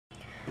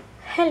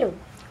Hello,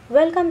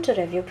 welcome to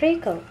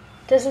ReviewBreaker.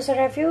 This is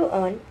a review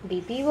on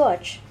BP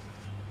Watch.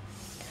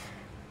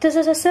 This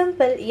is a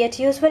simple yet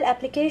useful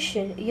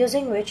application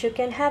using which you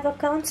can have a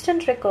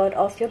constant record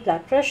of your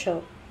blood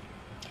pressure.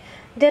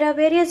 There are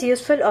various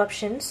useful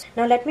options.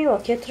 Now let me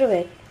walk you through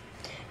it.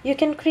 You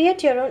can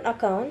create your own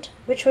account,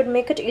 which would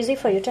make it easy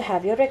for you to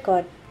have your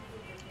record.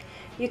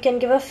 You can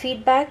give a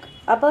feedback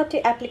about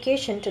the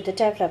application to the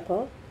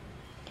developer.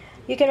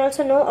 You can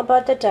also know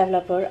about the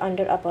developer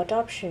under About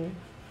option.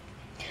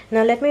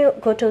 Now let me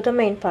go to the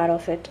main part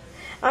of it.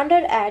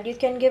 Under Add, you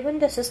can give in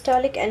the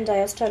systolic and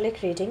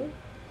diastolic reading.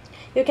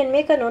 You can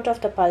make a note of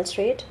the pulse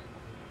rate.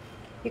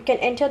 You can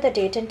enter the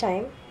date and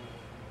time.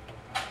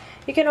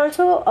 You can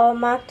also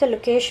mark the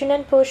location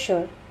and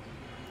posture.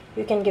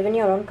 You can give in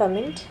your own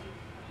comment.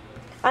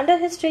 Under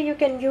History, you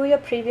can view your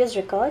previous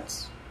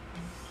records.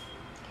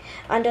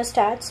 Under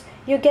Stats,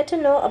 you get to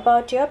know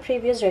about your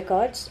previous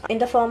records in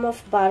the form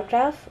of bar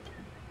graph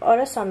or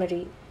a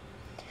summary.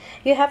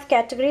 You have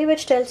category,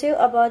 which tells you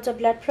about the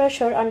blood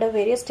pressure under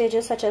various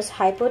stages such as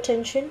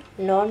hypotension,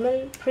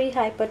 normal,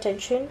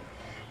 pre-hypertension,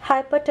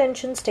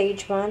 hypertension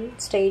stage 1,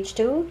 stage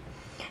 2,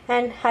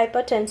 and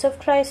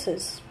hypertensive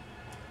crisis.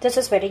 This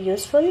is very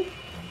useful.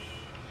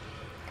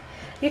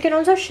 You can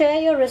also share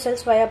your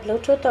results via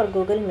Bluetooth or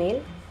Google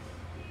Mail.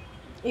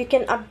 You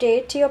can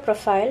update your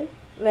profile,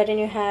 wherein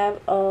you have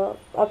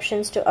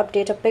options to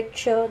update a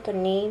picture, the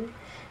name,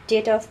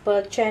 date of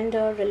birth,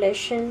 gender,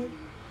 relation,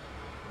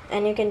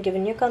 and you can give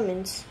in your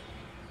comments.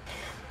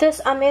 This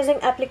amazing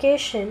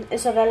application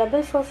is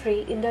available for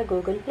free in the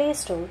Google Play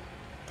Store.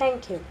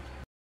 Thank you.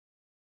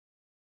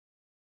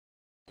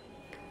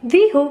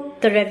 We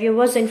hope the review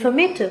was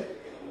informative.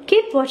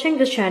 Keep watching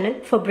this channel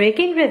for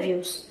breaking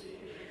reviews.